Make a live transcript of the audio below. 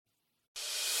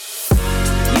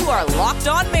are Locked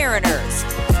On Mariners,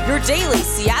 your daily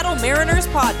Seattle Mariners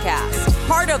podcast.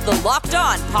 Part of the Locked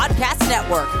On Podcast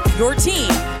Network, your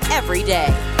team every day.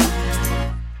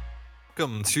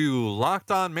 Welcome to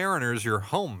Locked On Mariners, your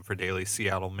home for daily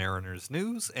Seattle Mariners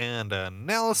news and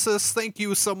analysis. Thank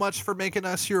you so much for making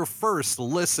us your first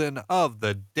listen of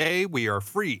the day. We are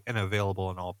free and available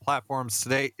on all platforms.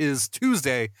 Today is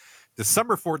Tuesday,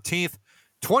 December 14th.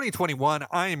 2021.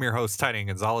 I am your host, Titan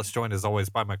Gonzalez, joined as always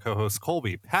by my co-host,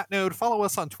 Colby Patnode. Follow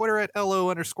us on Twitter at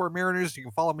LO_Mariners. You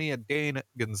can follow me at Dane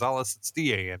Gonzalez. It's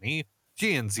DANE.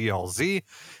 GNZLZ,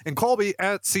 and Colby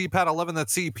at CPAT11,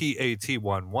 that's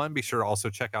CPAT11. Be sure to also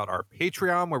check out our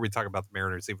Patreon, where we talk about the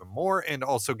Mariners even more, and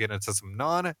also get into some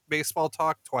non-baseball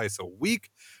talk twice a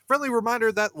week. Friendly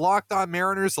reminder that Locked On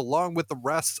Mariners, along with the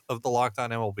rest of the Locked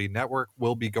On MLB network,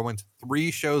 will be going to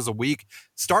 3 shows a week,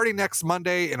 starting next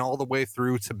Monday and all the way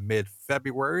through to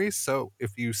mid-February. So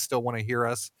if you still want to hear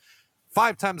us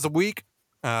 5 times a week,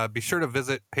 be sure to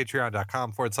visit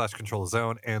patreon.com/Control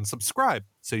Zone and subscribe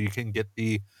so you can get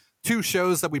the 2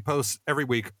 shows that we post every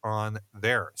week on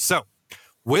there. So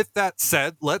with that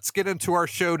said, let's get into our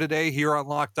show today here on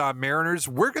Locked On Mariners.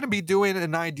 We're going to be doing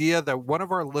an idea that one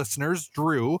of our listeners,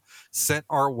 Drew, sent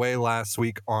our way last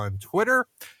week on Twitter,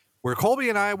 where Colby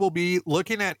and I will be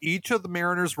looking at each of the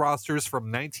Mariners rosters from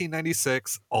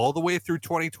 1996 all the way through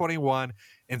 2021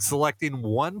 and selecting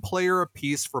one player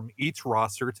apiece from each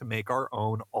roster to make our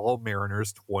own All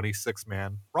Mariners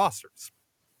 26-man rosters.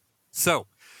 So,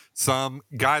 some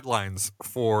guidelines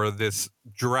for this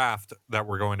draft that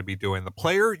we're going to be doing. The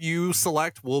player you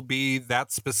select will be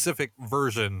that specific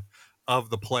version of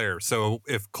the player. So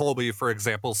if Colby, for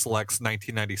example, selects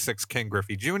 1996 Ken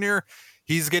Griffey Jr.,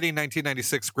 he's getting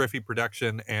 1996 Griffey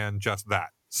production and just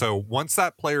that. So once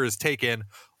that player is taken,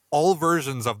 all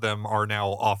versions of them are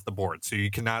now off the board. So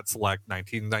you cannot select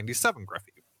 1997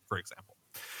 Griffey, for example.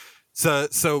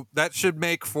 So that should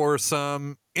make for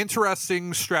some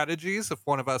interesting strategies if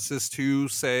one of us is to,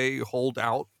 say, hold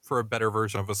out for a better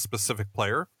version of a specific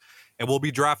player. And we'll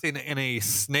be drafting in a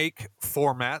snake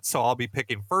format. So I'll be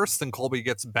picking first, and Colby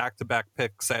gets back-to-back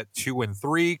picks at 2 and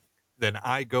 3. Then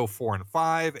I go 4 and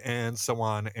 5, and so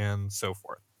on and so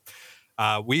forth.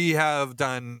 We have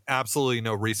done absolutely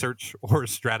no research or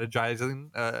strategizing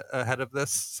ahead of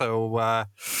this. So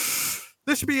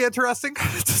this should be interesting,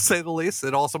 to say the least.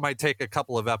 It also might take a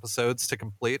couple of episodes to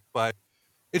complete, but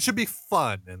it should be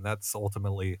fun, and that's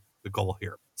ultimately the goal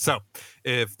here. So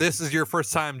if this is your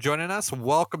first time joining us,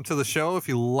 welcome to the show. If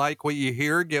you like what you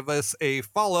hear, give us a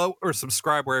follow or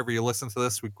subscribe wherever you listen to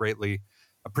this. We greatly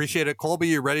appreciate it. Colby,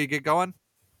 you ready to get going?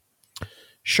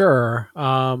 Sure.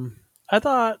 I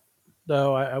thought,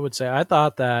 though, I would say, I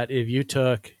thought that if you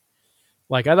took,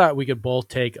 I thought we could both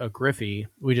take a Griffey.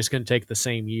 We just couldn't take the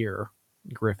same year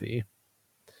Griffey.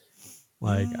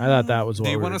 I thought that was what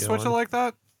we were doing. Do you want to switch it like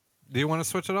that? Do you want to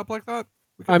switch it up like that?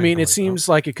 I mean, it seems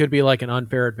like it could be like an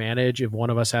unfair advantage if one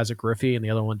of us has a Griffey and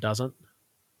the other one doesn't.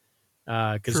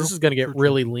 Because this is going to get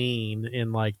really lean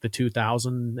in like the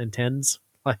 2010s.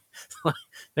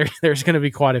 There's going to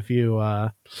be quite a few.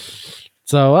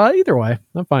 So either way,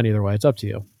 I'm fine either way. It's up to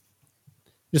you.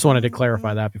 Just wanted to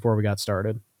clarify that before we got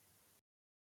started.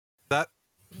 That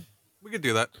we could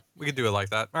do that. We could do it like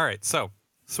that. All right. So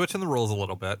switching the rules a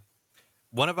little bit.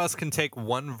 One of us can take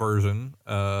one version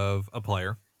of a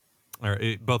player, or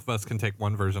both of us can take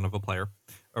one version of a player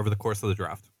over the course of the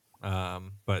draft.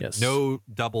 But yes, no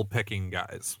double picking,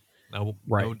 guys. No,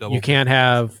 right. No double. You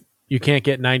can't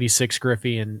get 96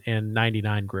 Griffey and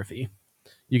 99 Griffey.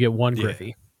 You get one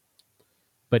Griffey,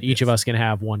 but each of us can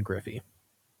have one Griffey.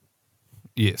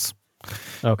 Yes.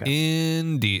 Okay.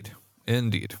 Indeed.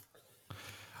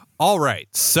 All right.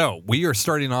 So we are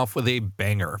starting off with a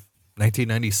banger,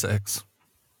 1996.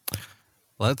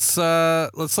 Let's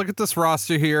look at this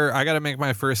roster here. I got to make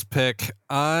my first pick.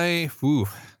 Man,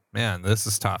 this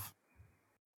is tough.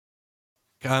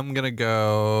 I'm gonna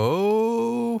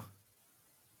go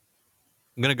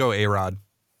A-Rod.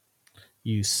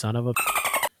 You son of a.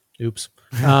 Oops.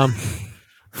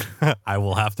 I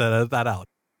will have to edit that out.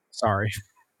 Sorry.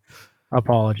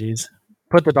 Apologies.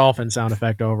 Put the dolphin sound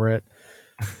effect over it.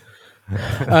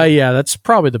 Yeah, that's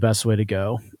probably the best way to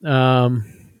go.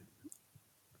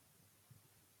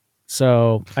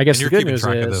 So I guess the good news is,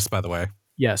 of this, by the way.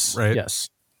 Yes. Right? Yes.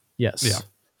 Yeah.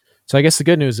 So I guess the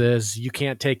good news is you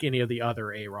can't take any of the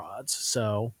other A-Rods.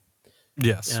 So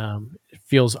yes, it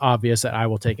feels obvious that I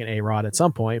will take an A-Rod at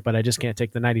some point, but I just can't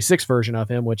take the 96 version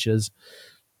of him, which is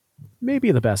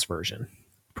maybe the best version.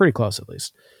 Pretty close, at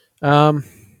least.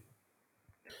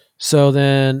 So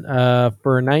then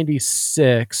for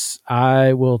 96,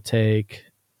 I will take...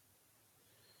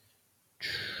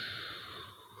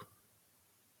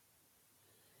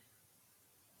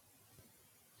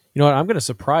 You know what? I'm going to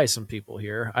surprise some people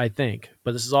here, I think,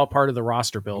 but this is all part of the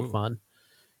roster build fun.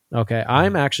 Okay,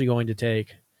 I'm actually going to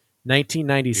take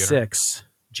 1996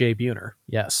 Jay Buhner.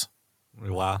 Yes.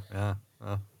 Wow. Yeah.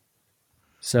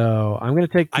 So I'm going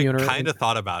to take Buhner. I kind of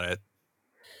thought about it.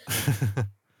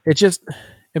 It's just,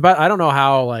 but I don't know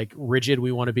how like rigid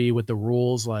we want to be with the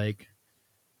rules. Like,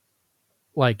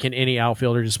 can any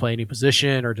outfielder just play any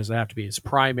position, or does it have to be his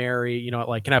primary? You know,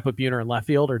 like, can I put Buhner in left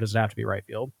field, or does it have to be right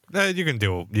field? You can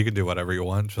do whatever you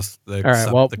want. Just accept all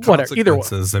right. Well, the whatever. Either way.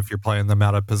 if you're playing them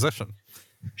out of position.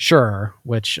 Sure.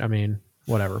 Which, I mean,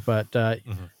 whatever. But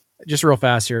just real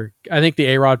fast here, I think the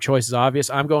A-Rod choice is obvious.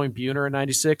 I'm going Buhner in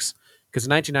 96 because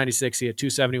in 1996 he had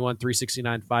 271,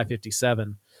 369,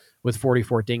 557 with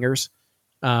 44 dingers.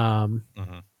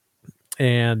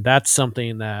 And that's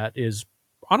something that is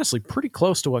honestly pretty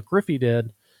close to what Griffey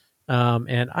did.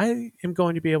 And I am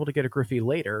going to be able to get a Griffey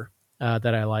later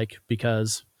that I like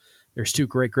because there's 2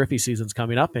 great Griffey seasons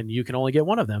coming up and you can only get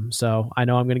one of them. So I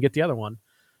know I'm going to get the other one.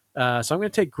 So I'm going to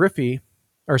take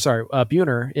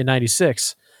Buhner in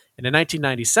 96. And in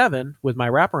 1997, with my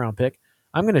wraparound pick,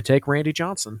 I'm going to take Randy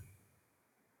Johnson.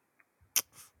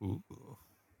 Ooh,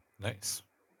 nice.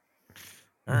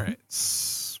 All right.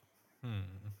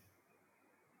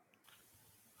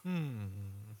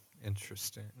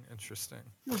 Interesting.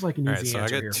 Feels like an easy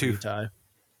answer here for you, Ty.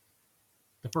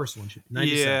 The first one should be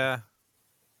 97.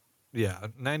 Yeah.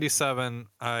 97.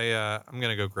 I'm going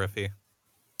to go Griffey.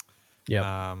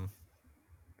 Yeah.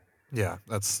 Yeah,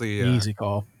 that's the easy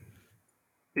call.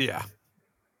 Yeah.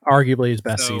 Arguably his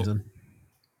best season.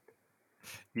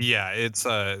 Yeah, it's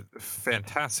a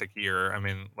fantastic year. I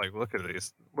mean, like, listen to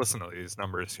these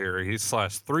numbers here. He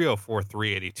slashed 304,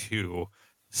 382,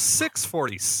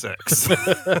 646.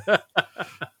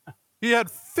 He had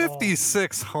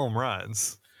 56 home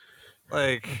runs.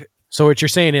 Like, so what you're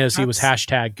saying is he was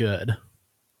 #good.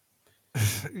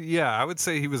 Yeah, I would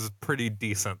say he was pretty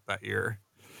decent that year.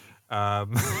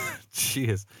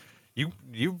 Jeez, you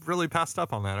really passed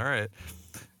up on that. All right.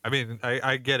 I mean,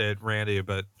 I get it, Randy,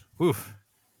 but oof,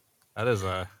 that is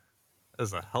a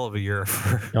hell of a year.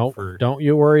 Don't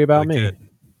you worry about me. Kid.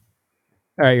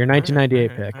 All right, your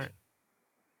 1998 pick.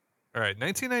 All right,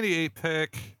 1998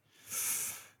 pick.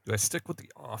 Do I stick with the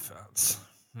offense?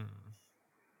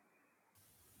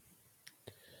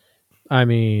 I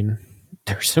mean,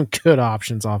 there's some good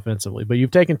options offensively, but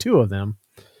you've taken 2 of them.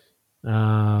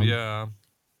 Yeah.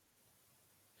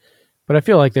 But I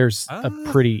feel like there's a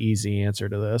pretty easy answer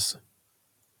to this.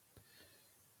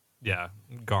 Yeah,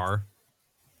 Gar.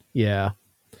 Yeah.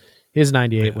 His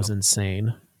 98 was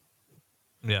insane.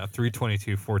 Yeah,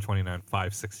 322, 429,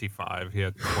 565. He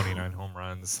had 29 home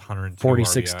runs, 102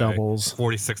 46 RBI, doubles.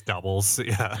 46 doubles,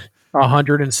 yeah.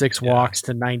 106 walks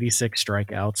to 96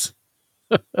 strikeouts.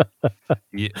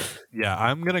 Yeah,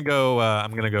 I'm gonna go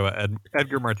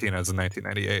Edgar Martinez in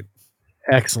 1998.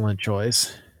 Excellent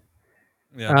choice.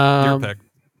 Yeah, your pick.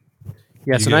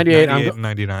 Yeah, so 98 and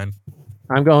 99.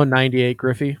 I'm going 98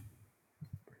 Griffey.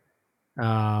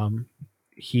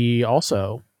 He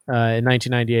also in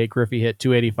 1998 Griffey hit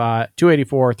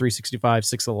 284, 365,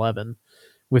 611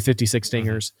 with 56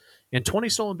 dingers and 20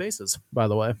 stolen bases, by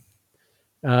the way.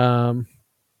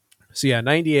 So yeah,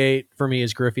 98 for me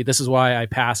is Griffey. This is why I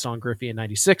passed on Griffey in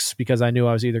 96 because I knew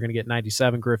I was either going to get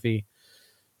 97 Griffey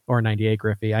or 98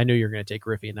 Griffey. I knew you were going to take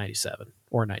Griffey in 97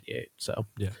 or 98. So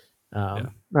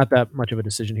not that much of a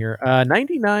decision here.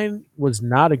 99 was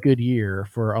not a good year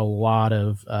for a lot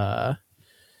of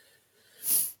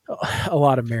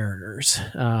Mariners.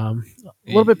 A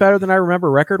little bit better than I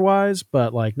remember record wise,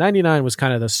 but like 99 was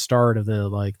kind of the start of the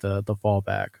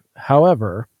fallback.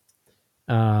 However,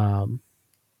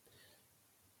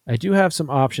 I do have some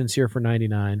options here for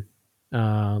 99.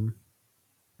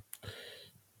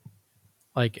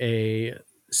 Like a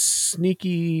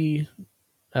sneaky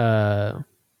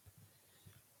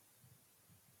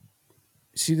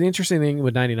see, the interesting thing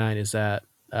with 99 is that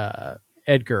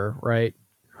Edgar, right,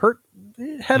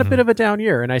 had a bit of a down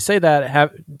year. And I say that,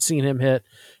 have seen him hit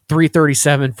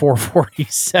 337,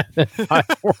 447,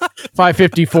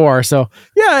 554. So,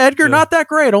 yeah, Edgar, not that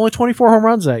great. Only 24 home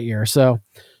runs that year. So,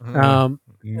 the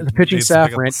pitching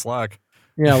staff ran slack.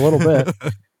 Yeah, a little bit.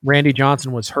 Randy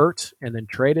Johnson was hurt and then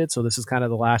traded. So, this is kind of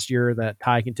the last year that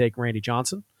Ty can take Randy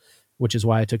Johnson, which is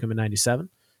why I took him in 97.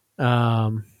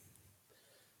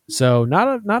 So,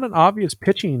 not an obvious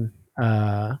pitcher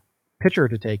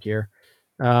to take here.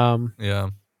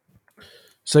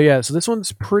 So this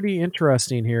one's pretty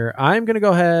interesting here. I'm going to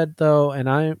go ahead though, and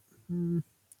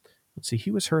let's see,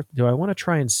 he was hurt. Do I want to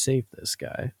try and save this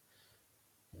guy?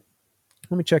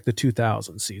 Let me check the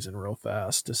 2000 season real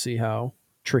fast to see how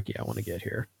tricky I want to get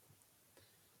here.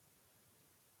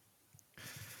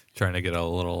 Trying to get a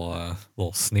little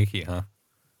sneaky, huh?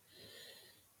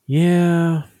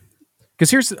 Yeah.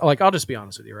 Because here's, like, I'll just be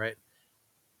honest with you, right?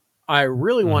 I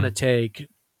really want to take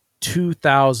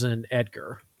 2000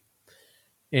 Edgar.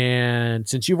 And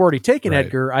since you've already taken Right.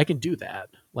 Edgar, I can do that.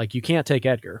 Like, you can't take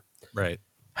Edgar. Right.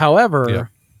 However,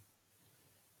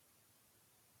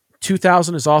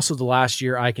 2000 is also the last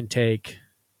year I can take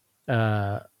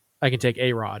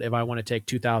A-Rod if I want to take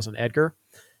 2000 Edgar.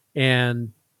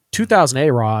 And 2000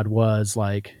 A-Rod was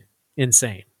like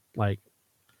insane. Like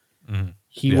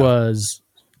he was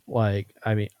like,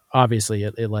 I mean, obviously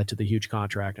it led to the huge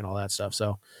contract and all that stuff.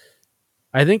 So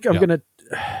I think I'm gonna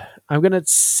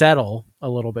settle a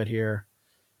little bit here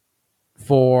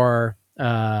for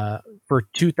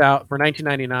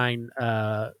 1999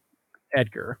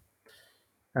 Edgar.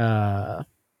 And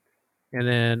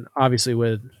then obviously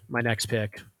with my next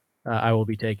pick, I will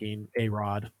be taking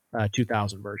A-Rod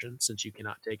 2000 version, since you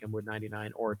cannot take him with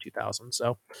 99 or 2000.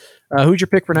 So who's your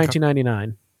pick for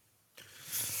 1999?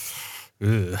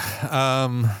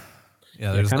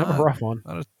 Yeah, there's kind of a rough one.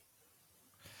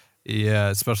 Yeah,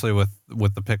 especially with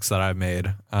the picks that I've made.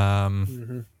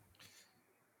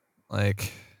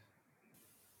 Like,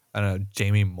 I don't know,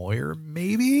 Jamie Moyer,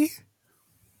 maybe?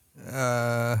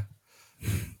 I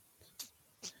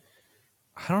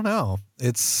don't know.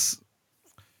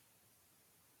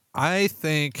 I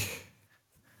think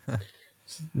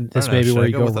this may be where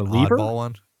you go with reliever.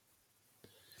 One.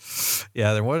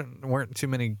 Yeah, there weren't too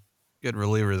many good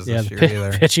relievers this year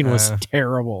either. Pitching was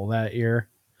terrible that year.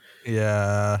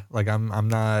 Yeah, like I'm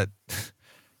not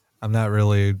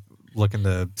really looking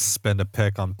to spend a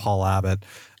pick on Paul Abbott.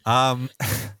 Yeah,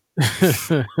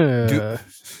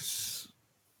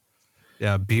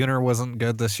 Buhner wasn't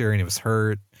good this year, and he was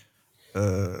hurt.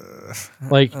 David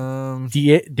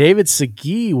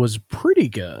Segui was pretty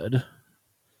good.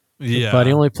 Yeah, but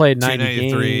he only played 90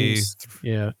 games.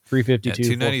 Yeah,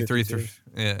 352, 293.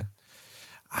 Yeah.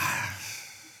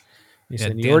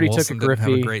 Listen, you already took a Griffey.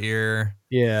 Have a great year.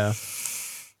 Yeah.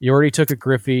 You already took a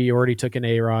Griffey. You already took an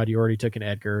A-Rod. You already took an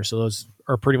Edgar. So those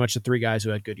are pretty much the three guys who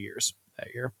had good years that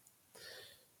year.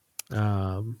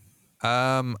 All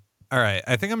right.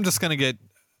 I think I'm just gonna get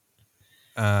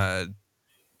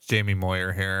Jamie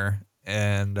Moyer here,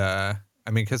 and I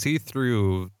mean, because he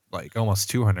threw like almost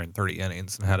 230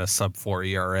 innings and had a sub-4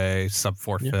 ERA,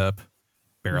 sub-4 FIP,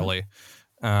 barely.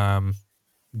 Yeah,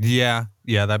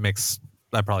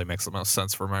 that probably makes the most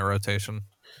sense for my rotation.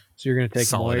 So you're gonna take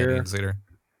solid Moyer. Innings eater.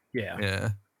 Yeah,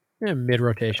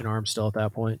 mid-rotation arm still at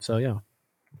that point. So yeah.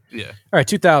 All right,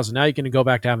 2000. Now you can go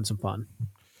back to having some fun.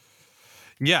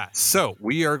 Yeah, so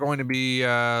we are going to be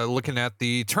looking at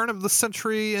the turn of the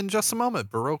century in just a moment.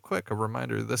 But real quick, a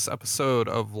reminder, this episode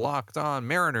of Locked On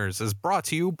Mariners is brought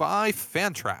to you by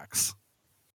Fantrax.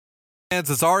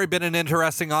 It's already been an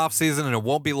interesting offseason, and it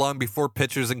won't be long before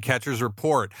pitchers and catchers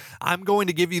report. I'm going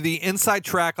to give you the inside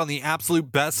track on the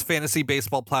absolute best fantasy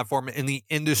baseball platform in the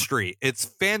industry. It's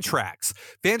Fantrax.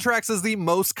 Fantrax is the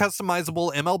most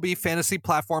customizable MLB fantasy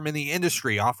platform in the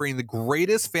industry, offering the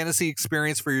greatest fantasy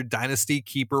experience for your dynasty,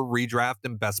 keeper, redraft,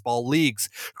 and best ball leagues.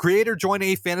 Create or join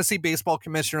a fantasy baseball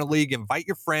commissioner league, invite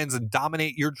your friends, and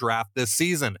dominate your draft this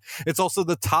season. It's also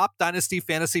the top dynasty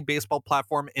fantasy baseball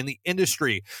platform in the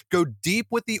industry. Go deep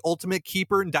with the ultimate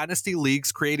keeper and dynasty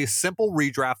leagues, create a simple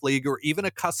redraft league, or even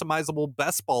a customizable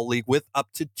best ball league with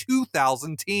up to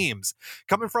 2,000 teams.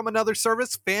 Coming from another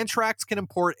service, Fantrax can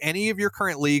import any of your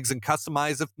current leagues and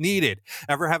customize if needed.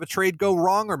 Ever have a trade go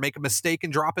wrong or make a mistake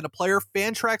and drop in a player?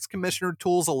 Fantrax commissioner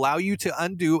tools allow you to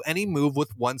undo any move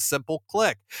with one simple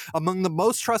click. Among the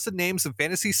most trusted names in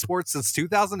fantasy sports since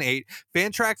 2008,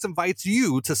 Fantrax invites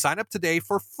you to sign up today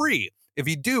for free. If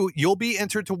you do, you'll be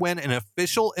entered to win an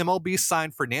official MLB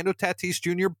signed Fernando Tatis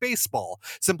Jr. baseball.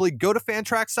 Simply go to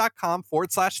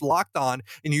fantrax.com/locked on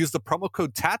and use the promo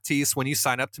code Tatis when you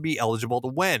sign up to be eligible to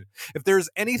win. If there's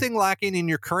anything lacking in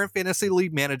your current fantasy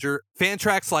league manager,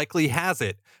 Fantrax likely has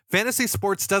it. Fantasy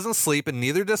sports doesn't sleep, and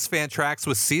neither does Fantrax,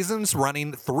 with seasons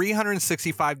running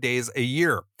 365 days a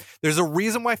year. There's a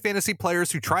reason why fantasy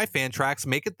players who try Fantrax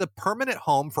make it the permanent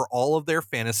home for all of their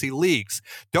fantasy leagues.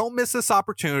 Don't miss this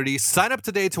opportunity. Sign up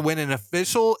today to win an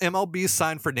official MLB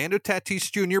signed Fernando Tatis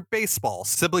Jr. baseball.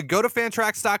 Simply go to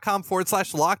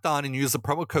fantrax.com/locked on and use the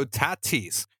promo code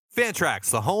Tatis. Fantrax,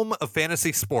 the home of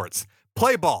fantasy sports.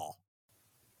 Play ball.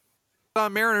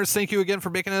 Mariners, thank you again for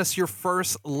making us your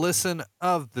first listen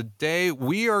of the day.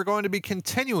 We are going to be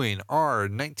continuing our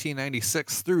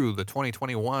 1996 through the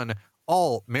 2021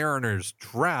 All Mariners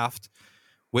draft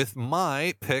with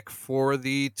my pick for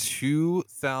the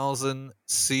 2000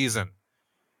 season.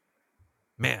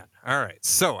 Man, all right.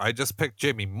 So I just picked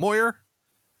Jamie Moyer.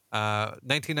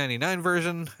 1999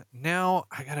 version. Now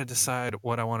I gotta decide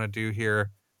what I want to do here.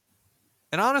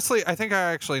 And honestly, I think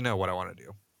I actually know what I want to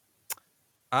do.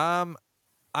 I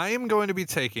am going to be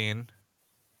taking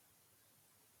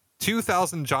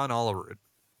 2000 John Olerud.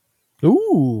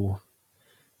 Ooh,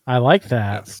 I like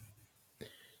that. Yes.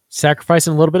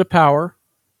 Sacrificing a little bit of power,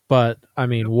 but I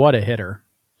mean, what a hitter.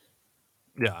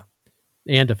 Yeah.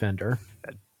 And defender.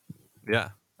 Yeah,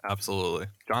 absolutely.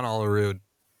 John Olerud,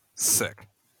 sick.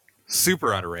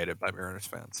 Super underrated by Mariners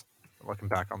fans. Looking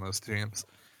back on those teams.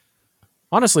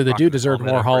 Honestly, the Rocking dude the deserved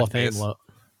helmet more at Hall of first Fame base. love.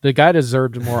 The guy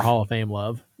deserved more Hall of Fame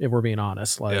love, if we're being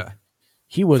honest. Like, Yeah,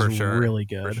 he was for sure. really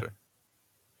For good. sure.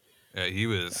 Yeah, he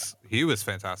was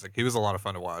fantastic. He was a lot of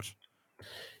fun to watch.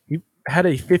 He had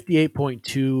a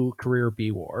 58.2 career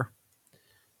B WAR.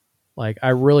 Like, I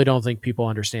really don't think people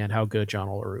understand how good John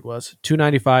Olerud was.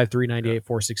 295, 398,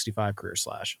 465 career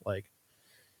slash. Like,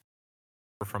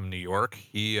 From New York,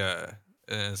 he in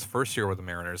his first year with the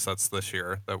Mariners, that's this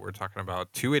year that we're talking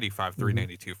about, 285,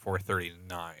 392,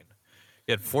 439.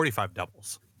 He had 45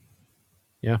 doubles.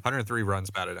 Yeah. 103 runs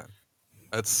batted in.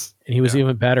 That's and he was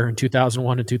even better in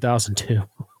 2001 and 2002.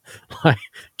 Like,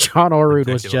 John Olerud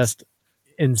was Ridiculous. just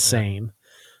insane.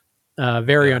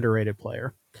 Very underrated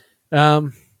player.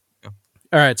 All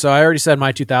right, so I already said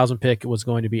my 2000 pick was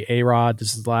going to be A-Rod.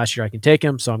 This is the last year I can take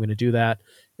him, so I'm going to do that.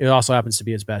 It also happens to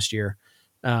be his best year.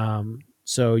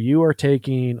 So you are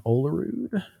taking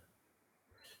Olerud.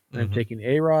 And I'm taking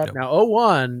A-Rod. Yep. Now,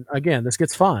 01, again, this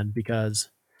gets fun because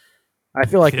I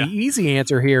feel like the easy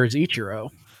answer here is Ichiro.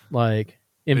 Like,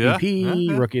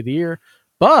 MVP, Rookie of the Year.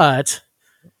 But,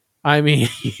 I mean,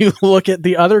 you look at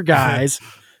the other guys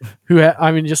who,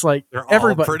 just like they're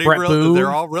everybody. Brett Boone.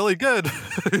 They're all really good.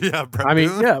 Yeah, Brett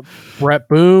Boone. Brett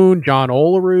Boone, John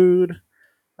Olerud.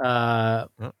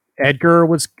 Edgar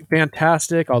was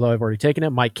fantastic, although I've already taken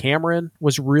him. Mike Cameron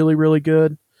was really, really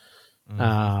good.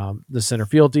 The center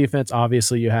field defense,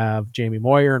 obviously, you have Jamie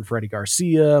Moyer and Freddie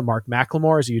Garcia. Mark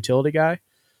McLemore is a utility guy.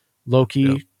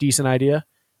 Low-key, decent idea.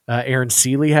 Aaron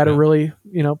Seeley had a really,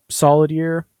 solid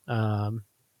year.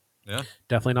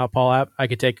 Definitely not Paul App. I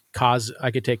could take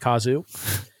Kazu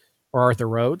or Arthur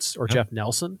Rhodes or Jeff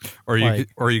Nelson. Or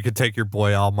you could take your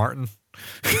boy Al Martin.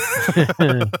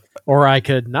 Or I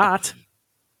could not.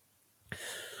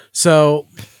 So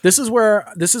this is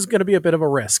going to be a bit of a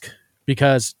risk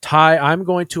because Ty, I'm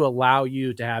going to allow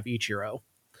you to have Ichiro.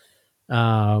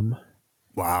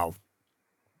 Wow.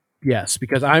 Yes,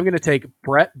 because I'm going to take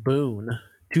Brett Boone,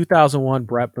 2001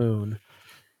 Brett Boone.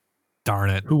 Darn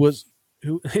it. Who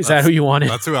that who you wanted?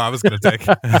 That's who I was going to take.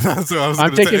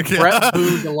 I'm taking Brett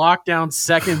Boone to lock down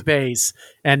second base,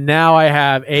 and now I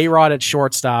have A-Rod at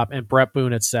shortstop and Brett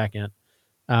Boone at second.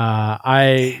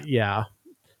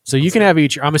 So you can have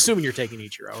Ichiro. I'm assuming you're taking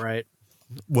Ichiro, right?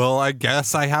 Well, I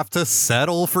guess I have to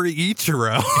settle for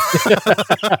Ichiro.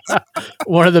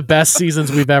 One of the best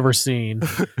seasons we've ever seen.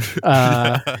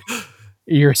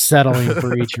 You're settling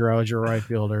for Ichiro as your right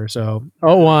fielder. So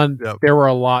 01, there were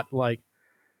a lot 01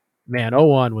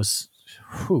 was,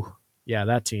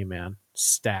 that team, man,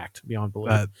 stacked beyond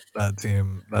belief. That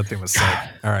team was sick.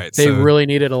 All right, they really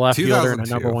needed a left fielder and a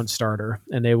number one starter,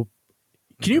 and they.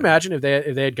 Can you imagine if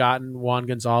they had gotten Juan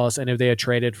Gonzalez and if they had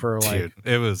traded for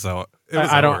it was over.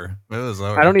 I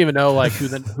don't even know who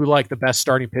the best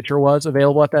starting pitcher was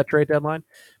available at that trade deadline.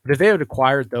 But if they had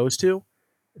acquired those two,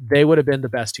 they would have been the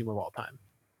best team of all time.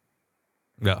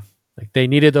 Yeah. They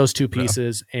needed those two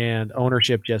pieces and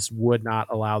ownership just would not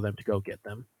allow them to go get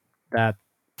them.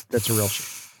 That's a real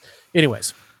shame.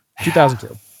 Anyways,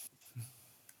 2002.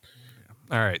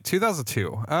 All right,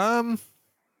 2002.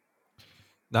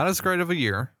 Not as great of a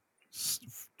year,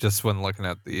 just when looking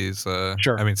at these.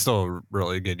 Sure. I mean, still a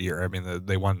really good year. I mean,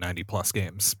 they won 90 plus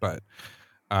games, but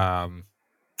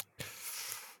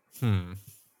there's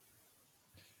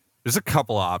a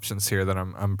couple of options here that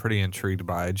I'm pretty intrigued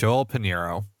by. Joel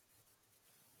Pinheiro,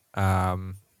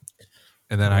 and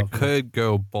then I could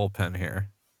go bullpen here.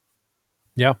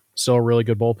 Yeah, still a really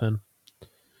good bullpen.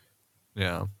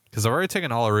 Yeah, because I've already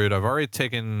taken Olerud. I've already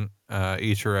taken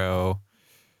Ichiro.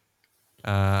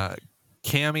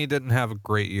 Cammy didn't have a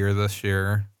great year this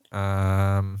year.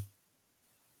 Maybe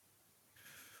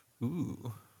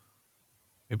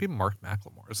Mark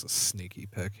McLemore is a sneaky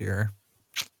pick here.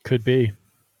 Could be.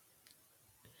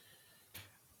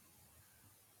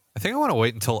 I think I want to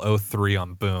wait until 03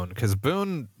 on Boone because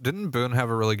didn't Boone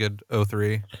have a really good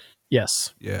 03?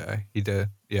 Yes. Yeah, he did.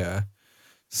 Yeah.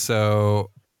 So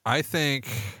I think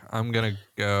I'm gonna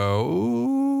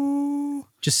go.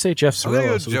 Just say Jeff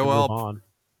Cirillo so Joel.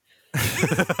 We can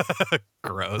move on.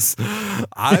 Gross.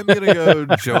 I'm gonna go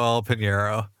Joel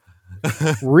Pinheiro.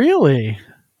 Really?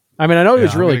 I mean, I know he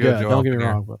was I'm really gonna go good. Joel Don't get me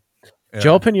Pinheiro. wrong, but Yeah.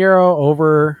 Joe Pinheiro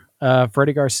over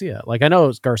Freddie Garcia. Like, I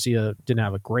know Garcia didn't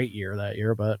have a great year that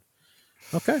year, but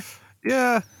okay.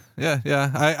 Yeah.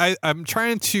 I'm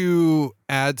trying to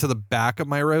add to the back of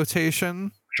my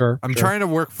rotation. Sure. I'm trying to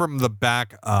work from the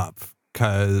back up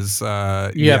because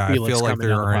You have I Felix feel like coming there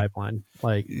down the aren't. pipeline.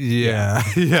 Like, Yeah.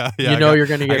 you know you're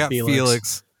going to I get got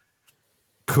Felix,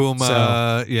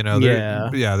 Kuma.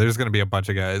 yeah. There's going to be a bunch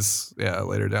of guys. Yeah,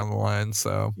 later down the line.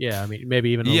 So Yeah, I mean,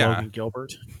 maybe even a Logan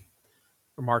Gilbert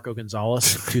or Marco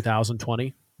Gonzalez,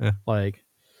 2020. Yeah. Like,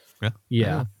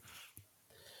 yeah.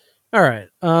 All right.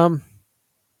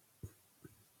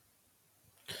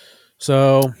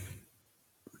 So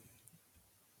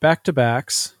back to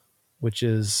backs, which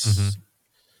is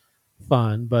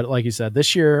fun, but like you said,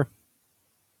 this year,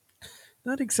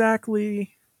 not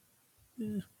exactly.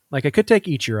 Like, I could take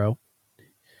Ichiro,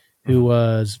 who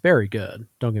was very good.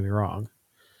 Don't get me wrong,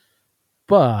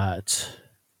 but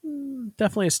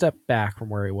definitely a step back from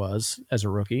where he was as a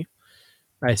rookie.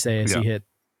 I say as he hit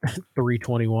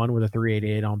 321 with a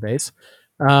 388 on base.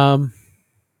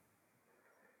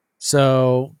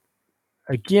 So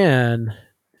again,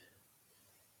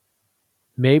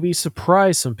 maybe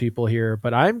surprise some people here,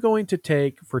 but I'm going to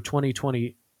take for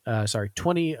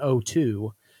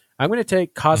 2002. I'm going to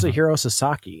take Kazuhiro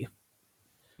Sasaki.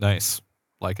 Nice,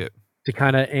 like it, to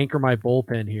kind of anchor my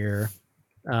bullpen here.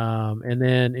 And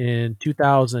then in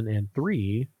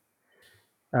 2003,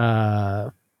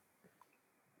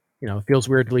 it feels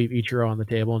weird to leave Ichiro on the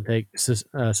table and take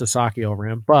Sasaki over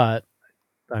him, but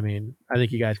I mean, I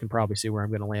think you guys can probably see where I'm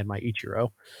going to land my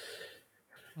Ichiro.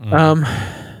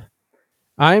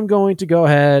 I'm going to go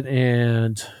ahead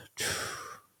and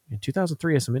in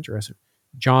 2003 has some interesting.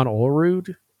 John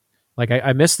Olerud. Like,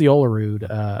 I missed the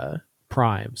Olerud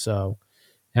prime, so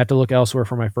I have to look elsewhere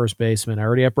for my first baseman. I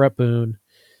already have Brett Boone.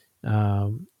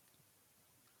 I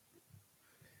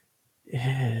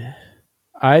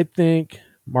think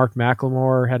Mark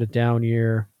McLemore had a down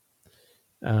year.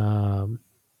 I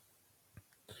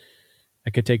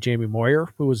could take Jamie Moyer,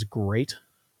 who was great.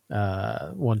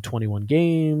 Won 21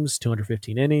 games,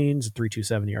 215 innings,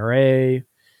 3.27 ERA,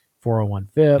 401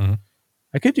 FIP.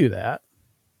 I could do that.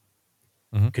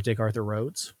 Could take Arthur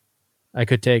Rhodes. I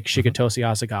could take Shigetoshi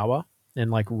Asagawa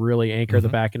and like really anchor the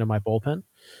back end of my bullpen.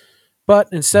 But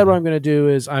instead, what I'm going to do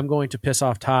is I'm going to piss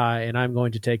off Ty and I'm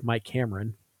going to take Mike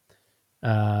Cameron.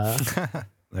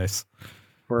 Nice.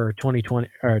 For 2020,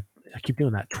 or I keep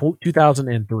doing that,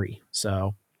 2003.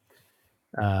 So,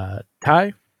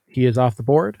 Ty, he is off the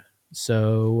board.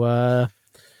 So,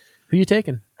 who you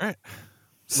taking? All right.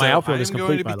 So my outfield is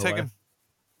complete, by the way.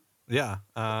 Yeah.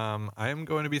 I am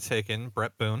going to be taking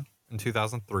Brett Boone in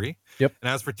 2003. Yep. And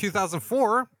as for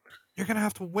 2004, you're going to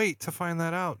have to wait to find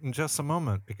that out in just a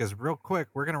moment, because real quick,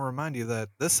 we're going to remind you that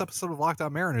this episode of Locked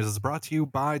On Mariners is brought to you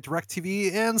by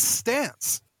DirecTV and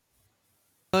Stance.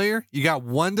 You got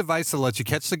one device that lets you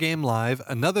catch the game live,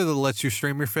 another that lets you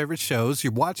stream your favorite shows,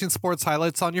 you're watching sports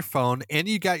highlights on your phone, and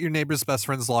you got your neighbor's best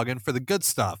friend's login for the good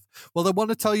stuff. Well, I want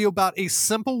to tell you about a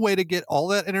simple way to get all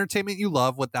that entertainment you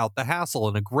love without the hassle,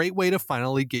 and a great way to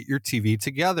finally get your TV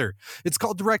together. It's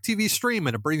called DirecTV Stream,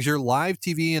 and it brings your live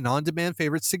TV and on-demand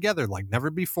favorites together like never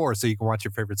before, so you can watch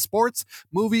your favorite sports,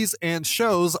 movies, and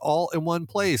shows all in one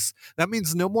place. That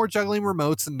means no more juggling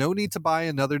remotes and no need to buy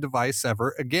another device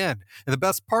ever again. And the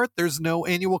best part, there's no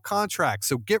annual contract,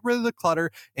 so get rid of the clutter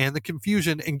and the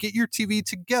confusion and get your TV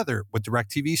together with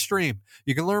DirecTV Stream.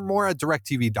 You can learn more at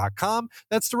directtv.com.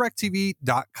 That's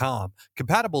directtv.com.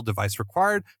 Compatible device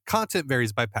required. Content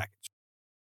varies by package.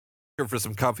 For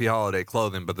some comfy holiday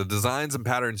clothing, but the designs and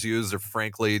patterns used are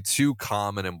frankly too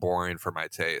common and boring for my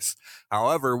taste.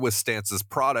 However, with Stance's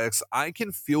products, I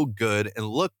can feel good and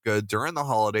look good during the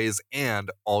holidays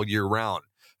and all year round.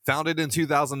 Founded in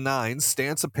 2009,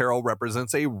 Stance Apparel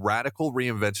represents a radical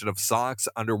reinvention of socks,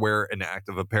 underwear, and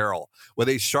active apparel. With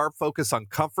a sharp focus on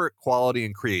comfort, quality,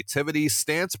 and creativity,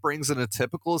 Stance brings in a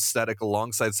typical aesthetic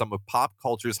alongside some of pop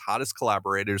culture's hottest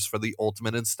collaborators for the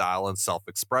ultimate in style and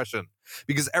self-expression.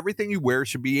 Because everything you wear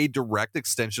should be a direct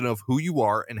extension of who you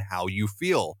are and how you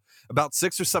feel. About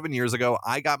 6 or 7 years ago,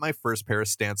 I got my first pair of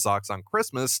Stance socks on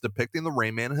Christmas, depicting the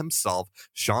Rain Man himself,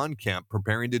 Sean Kemp,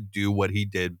 preparing to do what he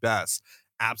did best.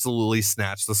 Absolutely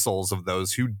snatched the souls of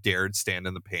those who dared stand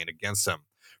in the pain against him.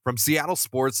 From Seattle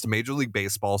sports to Major League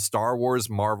Baseball, Star Wars,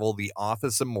 Marvel, The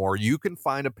Office, and more, you can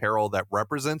find apparel that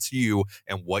represents you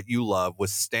and what you love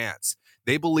with Stance.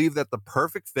 They believe that the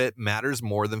perfect fit matters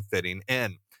more than fitting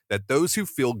in, that those who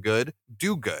feel good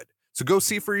do good. So go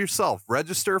see for yourself.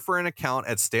 Register for an account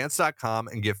at stance.com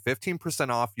and get 15%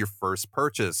 off your first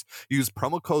purchase. Use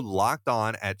promo code Locked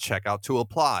On at checkout to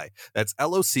apply. That's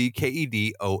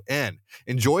LOCKEDON.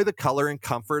 Enjoy the color and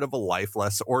comfort of a life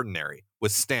less ordinary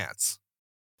with Stance.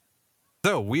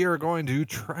 So we are going to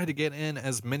try to get in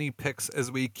as many picks as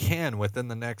we can within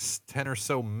the next 10 or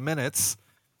so minutes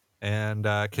and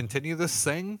continue this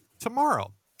thing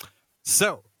tomorrow.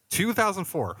 So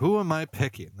 2004, who am I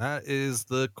picking? That is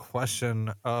the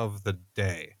question of the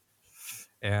day.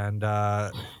 And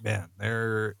man,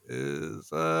 there is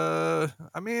not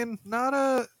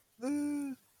a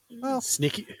well,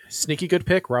 sneaky good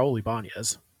pick, Raul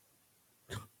Ibanez.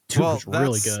 Dude was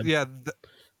really good.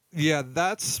 Yeah,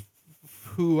 that's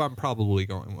who I'm probably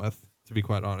going with, to be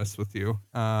quite honest with you.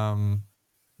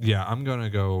 Yeah, I'm gonna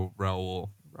go Raul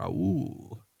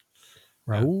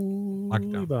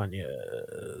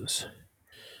Ibanez.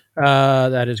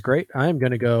 That is great. I'm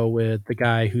going to go with the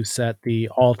guy who set the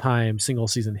all-time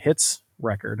single-season hits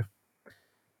record,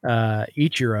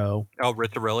 Ichiro. Oh,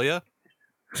 Rich Aurelia?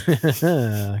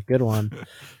 Good one.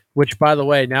 Which, by the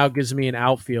way, now gives me an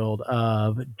outfield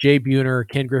of Jay Buhner,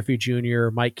 Ken Griffey Jr.,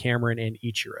 Mike Cameron, and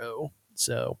Ichiro.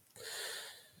 So,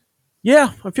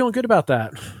 yeah, I'm feeling good about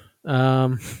that.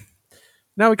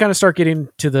 Now we kind of start getting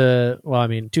to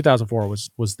 2004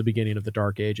 was the beginning of the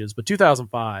dark ages, but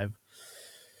 2005.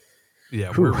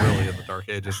 Yeah, we're really in the dark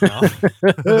ages now.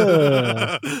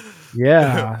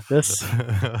 Yeah,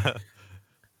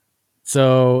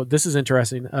 So this is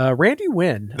interesting. Randy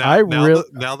Winn. Now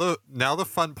the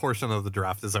fun portion of the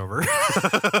draft is over.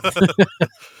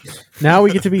 Now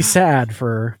we get to be sad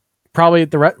for probably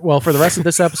for the rest of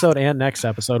this episode and next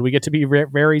episode. We get to be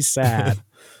very sad.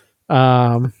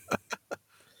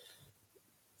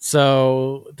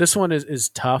 So this one is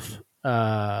tough,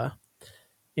 and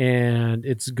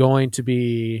it's going to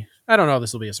be, I don't know if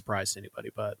this will be a surprise to anybody,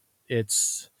 but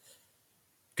it's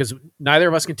because neither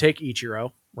of us can take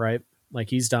Ichiro, right? Like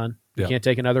he's done. You can't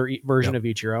take another version of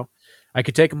Ichiro. I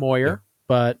could take Moyer,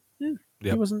 but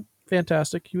he wasn't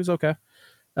fantastic. He was okay.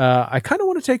 I kind of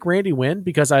want to take Randy Winn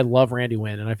because I love Randy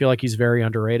Winn, and I feel like he's very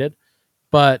underrated.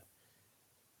 But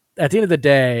at the end of the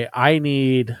day, I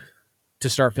need to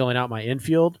start filling out my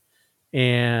infield,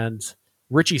 and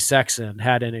Richie Sexson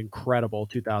had an incredible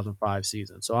 2005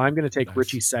 season. So I'm going to take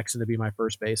Richie Sexson to be my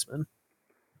first baseman.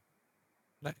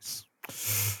 Nice.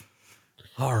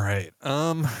 All right.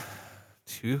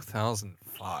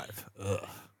 2005. Ugh.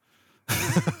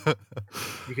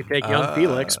 You could take young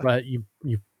Felix, but you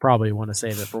probably want to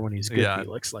save it for when he's good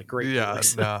Felix, like great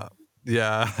Felix. No.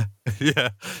 Yeah.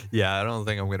 I don't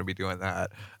think I'm going to be doing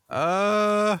that.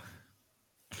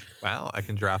 Wow, I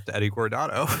can draft Eddie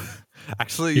Guardado.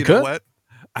 Actually, you know what?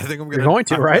 I think I'm gonna. You're going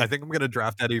to, right? I think I'm gonna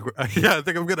draft Eddie. Yeah, I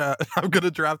think I'm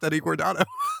gonna draft Eddie Guardado.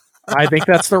 I think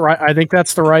that's the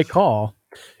right call.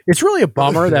 It's really a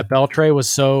bummer that Beltre was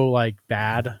so like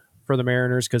bad for the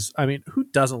Mariners because I mean, who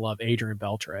doesn't love Adrian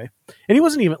Beltre? And he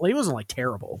wasn't like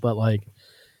terrible, but like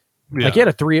he had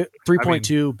a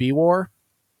 3.2 B WAR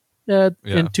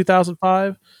in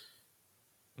 2005.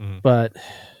 Mm-hmm. But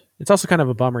it's also kind of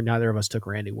a bummer neither of us took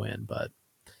Randy Winn, but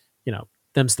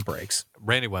them's the breaks.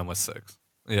 Randy Winn was 6.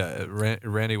 Yeah,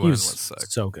 Randy Winn was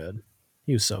 6. So good.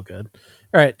 He was so good.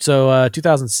 All right, so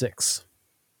 2006.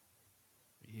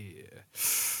 Yeah.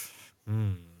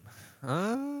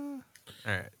 All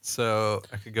right, so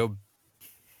I could go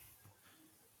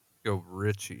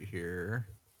Richie here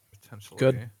potentially.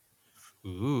 Good.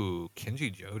 Ooh,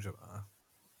 Kenji Jojima.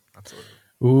 That's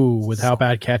with how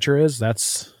bad catcher is.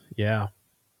 That's Yeah.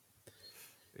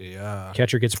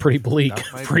 Catcher gets pretty bleak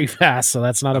pretty fast, so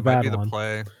that's not a bad one.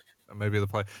 That might be the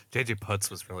play. JJ Putz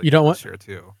was really good this year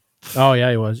too. Oh yeah,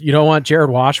 he was. You don't want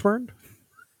Jared Washburn?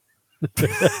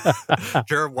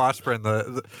 Jared Washburn.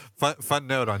 The fun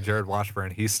note on Jared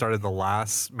Washburn: he started the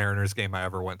last Mariners game I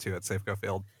ever went to at Safeco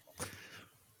Field.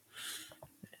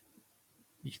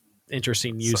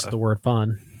 Interesting use of the word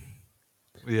fun.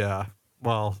 Yeah.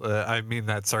 Well, I mean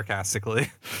that sarcastically,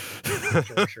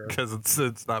 sure. Because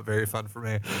it's not very fun for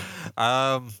me.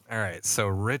 All right, so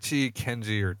Richie,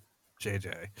 Kenji, or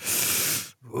JJ.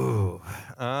 Ooh.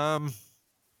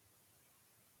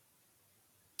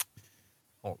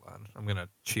 Hold on, I'm gonna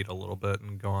cheat a little bit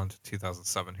and go on to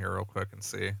 2007 here real quick and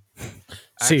see.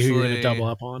 See who you're gonna double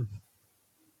up on.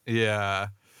 Yeah.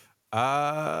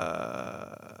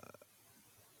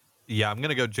 Yeah, I'm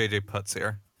gonna go JJ Putz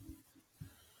here.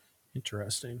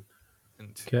 Interesting.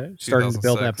 Okay, starting to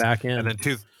build that back in, and then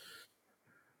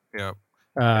Yeah.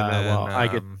 I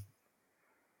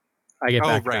get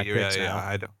back picks now.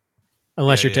 I don't.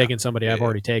 Unless you're taking somebody I've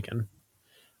already taken.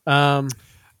 All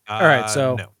right,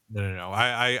 so no. No.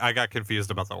 I got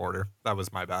confused about the order. That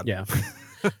was my bad. Yeah.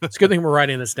 It's a good thing we're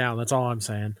writing this down. That's all I'm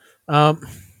saying.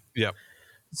 Yep.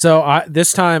 So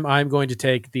this time I'm going to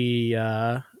take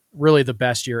the really the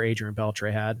best year Adrian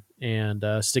Beltre had and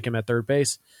stick him at third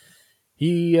base.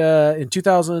 He in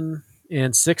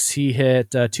 2006 he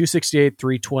hit 268,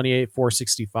 328,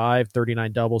 465,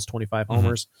 39 doubles, 25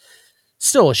 homers.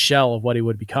 Still a shell of what he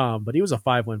would become, but he was a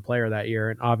 5-win player that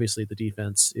year, and obviously the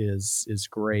defense is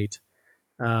great.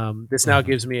 This now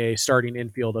gives me a starting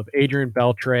infield of Adrian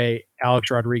Beltre, Alex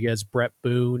Rodriguez, Brett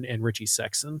Boone, and Richie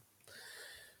Sexson.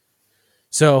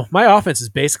 So my offense is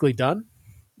basically done,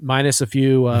 minus a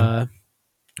few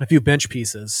bench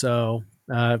pieces. So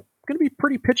going to be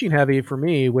pretty pitching heavy for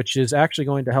me, which is actually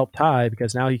going to help Ty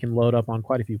because now he can load up on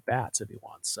quite a few bats if he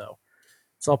wants. So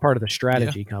it's all part of the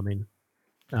strategy coming.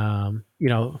 For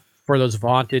those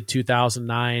vaunted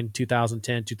 2009,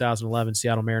 2010, 2011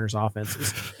 Seattle Mariners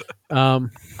offenses.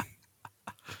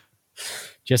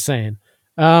 Just saying.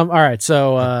 All right,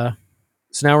 so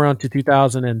now we're on to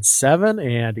 2007,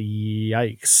 and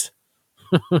yikes.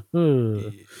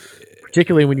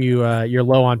 Particularly when you're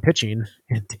low on pitching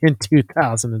in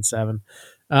 2007.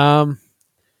 But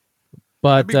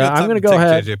I'm going to go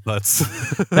ahead. JJ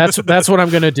Putz. That's what I'm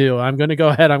going to do. I'm going to go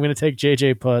ahead. I'm going to take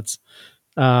JJ Putz.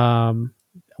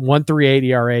 1.38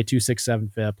 ERA,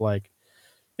 2.67 FIP.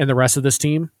 And the rest of this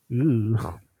team,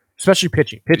 especially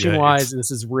pitching. Pitching wise,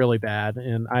 this is really bad,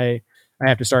 and I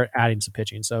have to start adding some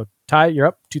pitching. So Ty, you're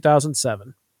up.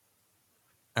 2007.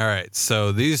 All right,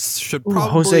 so these should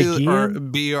probably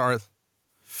be our.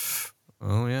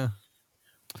 Oh yeah,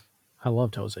 I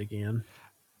loved Jose Guillen.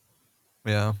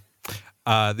 Yeah,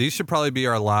 these should probably be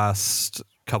our last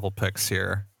couple picks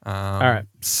here. All right,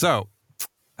 so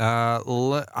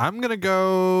I'm gonna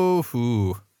go.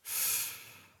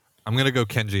 I'm gonna go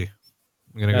Kenji.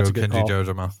 I'm gonna go Kenji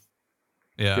Jojima.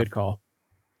 Yeah, good call.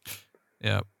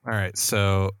 Yeah. All right,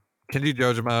 so Kenji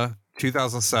Jojima.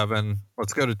 2007.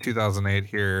 Let's go to 2008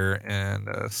 here and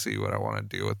see what I want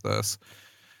to do with this.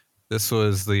 This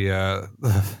was the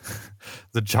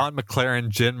John McLaren,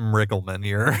 Jim Riggleman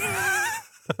year.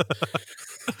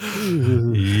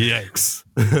 Yikes.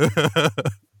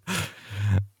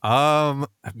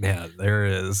 Man, there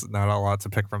is not a lot to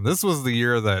pick from. This was the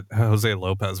year that Jose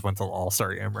Lopez went to the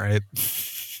All-Star game, right?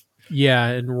 Yeah,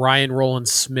 and Ryan Roland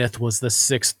Smith was the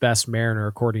 6th best Mariner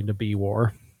according to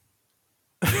B-War.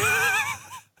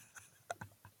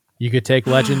 You could take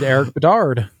legend Eric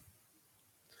Bedard.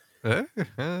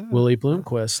 Willie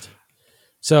Bloomquist.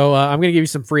 So I'm going to give you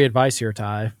some free advice here,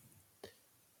 Ty.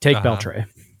 Take Beltre.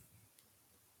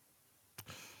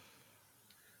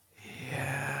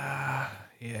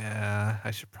 Yeah.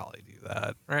 I should probably do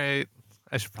that, right?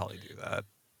 I should probably do that.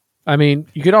 I mean,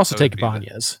 you could also take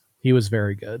Ibanez. He was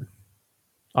very good.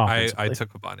 I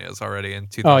took Ibanez already in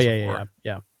 2004.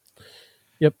 Yeah.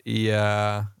 Yep.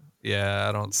 Yeah,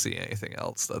 I don't see anything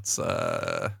else that's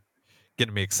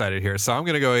getting me excited here. So I'm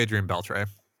going to go Adrian Beltre,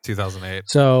 2008.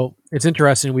 So it's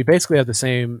interesting. We basically have the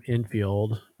same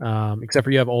infield, except for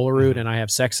you have Olerud and I have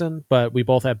Sexson, but we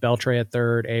both have Beltre at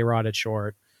third, A-Rod at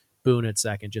short, Boone at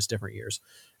second, just different years.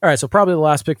 All right, so probably the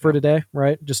last pick for today,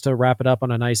 right? Just to wrap it up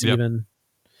on a nice even,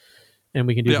 and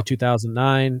we can do the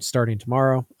 2009 starting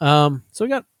tomorrow. So we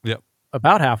got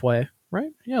about halfway,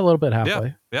 right? Yeah, a little bit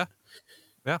halfway. Yeah.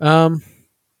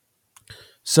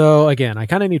 So again, I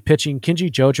kind of need pitching.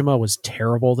 Kenji Jojima was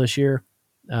terrible this year.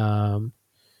 Jose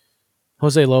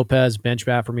Lopez, bench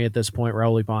bat for me at this point.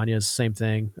 Raul Ibanez, same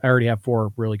thing. I already have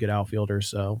 4 really good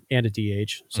outfielders, and a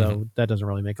DH, so that doesn't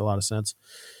really make a lot of sense.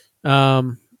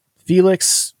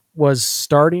 Felix was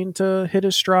starting to hit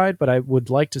his stride, but I would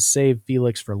like to save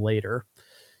Felix for later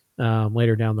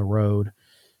down the road.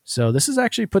 So this is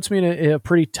actually puts me in a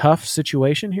pretty tough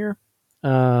situation here.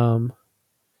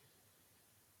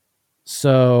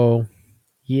 So,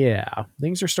 yeah,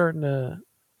 things are starting to...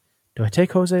 Do I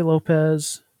take Jose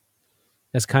Lopez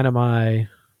as kind of my,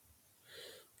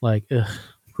 like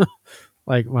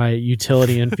my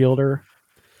utility infielder?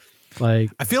 I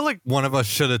feel like one of us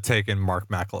should have taken Mark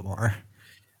McLemore.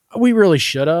 We really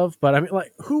should have, but I mean,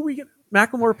 who we get?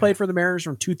 McLemore played for the Mariners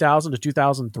from 2000 to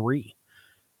 2003.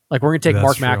 We're going to take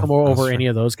Mark McLemore over any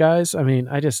of those guys? I mean,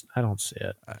 I don't see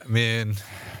it. I mean...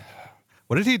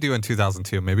 What did he do in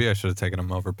 2002? Maybe I should have taken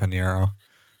him over Pinheiro.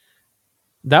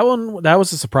 That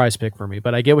was a surprise pick for me,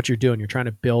 but I get what you're doing. You're trying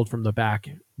to build from the back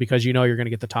because you're going to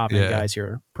get the top end guys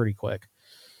here pretty quick.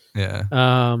 Yeah.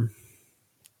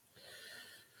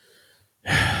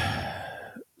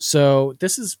 So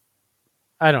this is,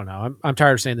 I don't know. I'm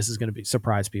tired of saying this is going to be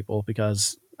surprise people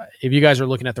because if you guys are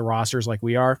looking at the rosters like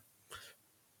we are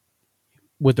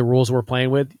with the rules we're playing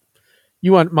with,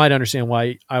 You might understand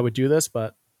why I would do this,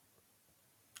 but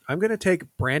I'm going to take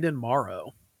Brandon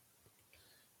Morrow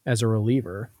as a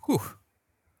reliever. Whew.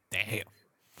 Damn.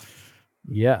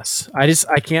 Yes.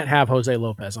 I can't have Jose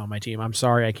Lopez on my team. I'm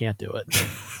sorry, I can't do it.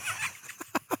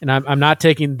 And I'm not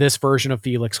taking this version of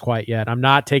Felix quite yet. I'm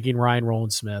not taking Ryan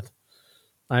Rowland-Smith.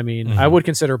 I mean, I would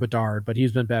consider Bedard, but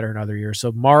he's been better in other years.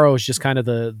 So Morrow is just kind of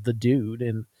the dude.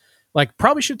 And like,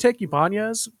 probably should take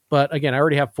Ibanez, but again, I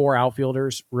already have 4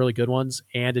 outfielders, really good ones,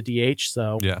 and a DH.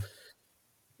 So Yeah.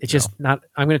 it's just not.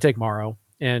 I'm going to take Morrow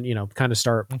and kind of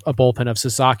start a bullpen of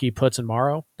Sasaki, Putz, and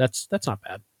Morrow. That's not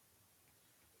bad.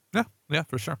 Yeah,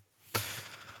 for sure.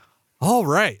 All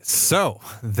right, so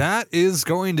that is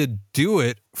going to do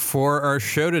it for our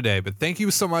show today. But thank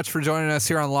you so much for joining us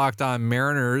here on Locked On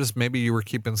Mariners. Maybe you were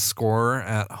keeping score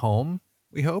at home,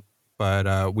 we hope.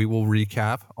 But we will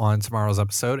recap on tomorrow's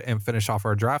episode and finish off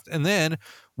our draft. And then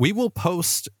we will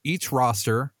post each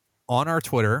roster on our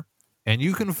Twitter, and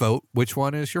you can vote which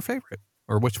one is your favorite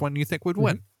or which one you think would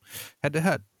win head to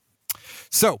head.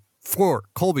 So for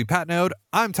Colby Patnode,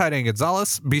 I'm Titan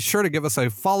Gonzalez. Be sure to give us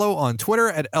a follow on Twitter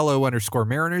at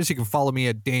LO_Mariners. You can follow me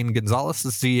at Dane Gonzalez,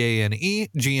 that's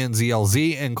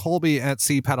DaneGnzlz, and Colby at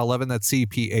CPAT11, that's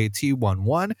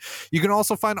CPAT11. You can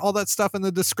also find all that stuff in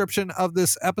the description of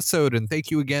this episode. And thank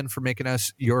you again for making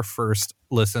us your first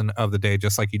listen of the day,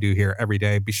 just like you do here every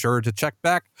day. Be sure to check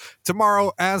back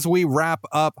tomorrow as we wrap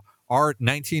up our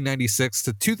 1996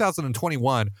 to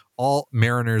 2021 All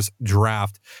Mariners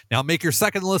draft. Now make your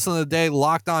second listen of the day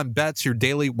Locked On Bets, your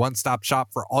daily one-stop shop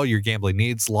for all your gambling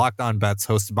needs. Locked On Bets,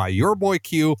 hosted by your boy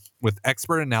Q, with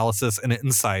expert analysis and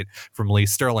insight from Lee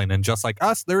Sterling. And just like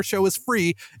us, their show is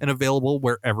free and available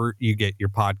wherever you get your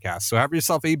podcasts. So have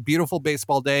yourself a beautiful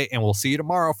baseball day, and we'll see you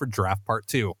tomorrow for Draft Part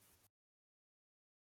 2.